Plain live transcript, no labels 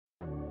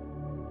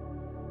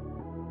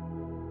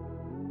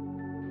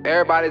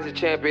Everybody's a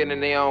champion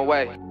in their own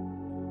way.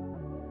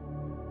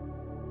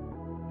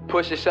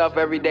 Push yourself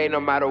every day no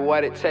matter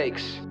what it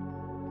takes.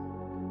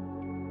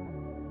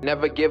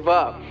 Never give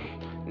up.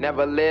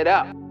 Never let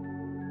up.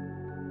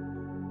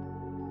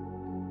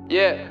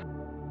 Yeah.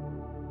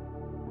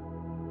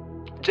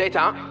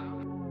 J-Town.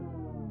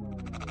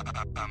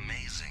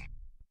 Amazing.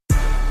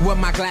 With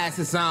my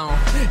glasses on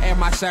and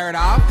my shirt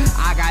off,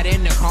 I got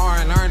in the car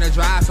and learned to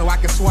drive so I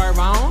could swerve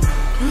on.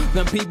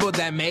 The people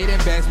that made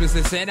investments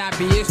and said I'd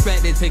be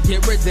expected to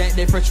get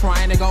rejected for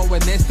trying to go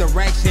in this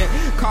direction.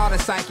 Call the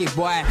psychic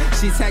boy,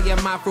 she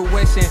taking my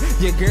fruition.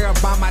 Your girl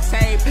bought my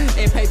tape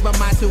and paid for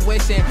my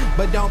tuition.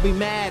 But don't be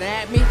mad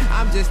at me,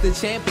 I'm just a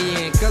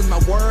champion. Cause my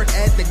work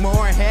ethic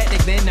more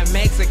hectic than the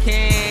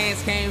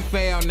Mexicans. Can't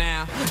fail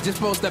now, just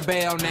supposed to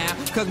bail now.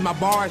 Cause my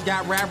bars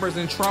got rappers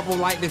in trouble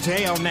like the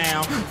jail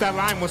now. That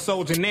line was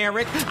so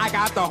generic, I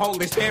got the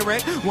Holy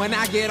Spirit. When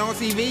I get on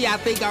TV, I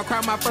think I'll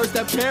cry my first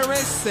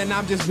appearance. And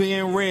I'm just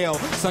being real,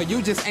 so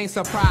you just ain't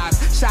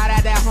surprised. Shout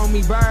out that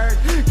homie Bird,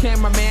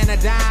 cameraman to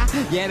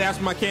die. Yeah,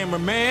 that's my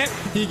cameraman,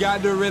 he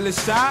got the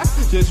realest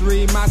shots. Just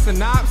read my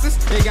synopsis,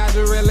 he got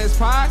the realest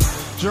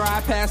parts.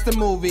 Drive past the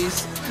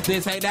movies,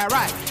 then take that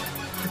right.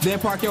 Then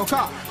park your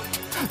car,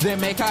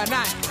 then make her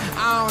night.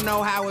 I don't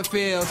know how it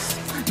feels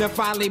to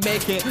finally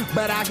make it,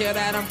 but I hear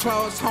that I'm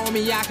close,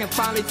 homie, I can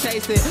finally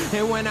taste it.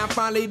 And when I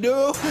finally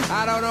do,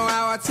 I don't know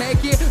how I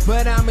take it,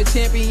 but I'm a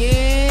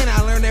champion,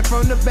 I learned it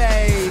from the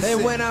base.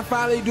 And when I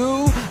finally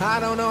do, I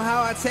don't know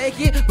how I take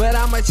it, but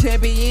I'm a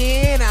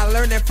champion, I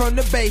learned it from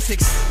the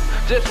basics.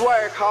 Just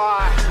work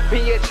hard,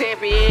 be a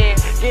champion.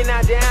 Get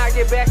knocked down,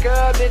 get back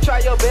up, then try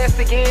your best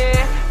again.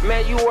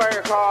 Man, you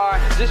work hard,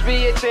 just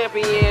be a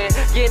champion.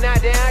 Get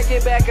knocked down,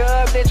 get back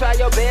up, then try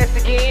your best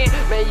again.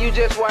 Man, you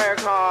just work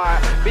hard,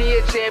 be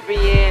a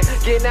champion.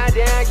 Get knocked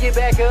down, get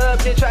back up,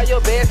 then try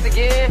your best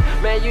again.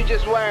 Man, you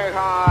just work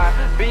hard,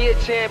 be a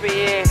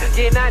champion.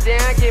 Get knocked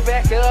down, get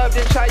back up,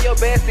 then try your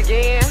best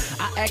again.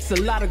 I ask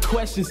a lot of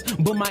questions,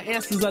 but my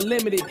answers are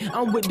limited.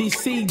 I'm with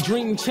DC,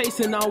 dream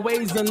chasing,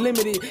 always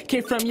unlimited.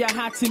 Came from your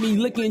high to me,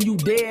 looking you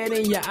dead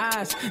in your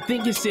eyes.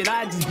 Thinking shit,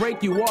 I just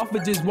break you off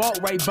and just walk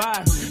right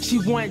by. She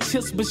want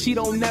chips, but she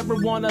don't never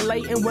wanna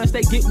lay. And once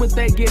they get what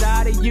they get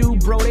out of you,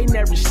 bro, they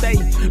never stay.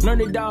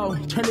 Learn it all,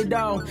 turn it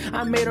all.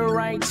 I made a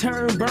right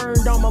turn,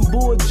 burned on my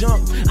bull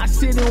jump. I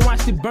sit and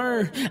watch it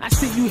burn. I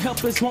see you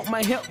helpless, want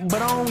my help,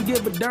 but I don't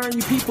give a darn.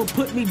 You people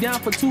put me down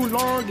for too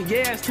long, and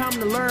yeah, it's time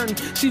to learn.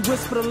 She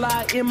whispered a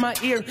lie in my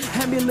ear,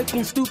 had me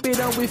looking stupid.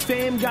 I'm with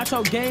fam, got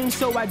your game,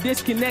 so I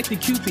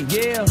disconnected Cupid.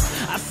 Yeah,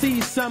 I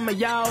see some of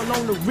y'all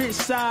on the rich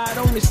side,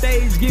 on the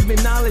stage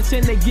giving knowledge,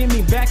 and they give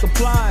me back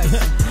applause.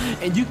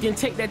 And you can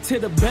take that to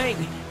the bank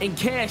and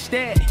cash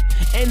that.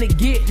 And to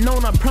get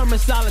known, I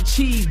promise I'll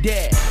achieve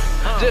that.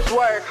 Just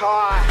work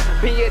hard,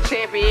 be a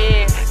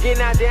champion. Get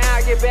knocked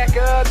down, get back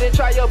up, then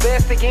try your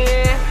best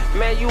again.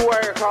 Man, you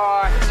work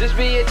hard, just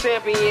be a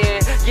champion.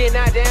 Get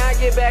knocked down,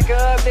 get back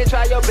up, then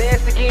try your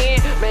best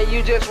again. Man,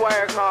 you just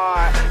work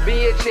hard,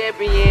 be a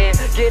champion.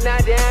 Get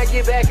knocked down,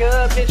 get back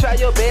up, then try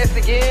your best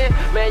again.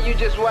 Man, you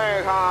just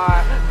work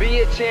hard,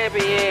 be a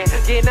champion.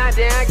 Get knocked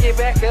down, get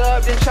back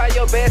up, then try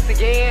your best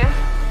again.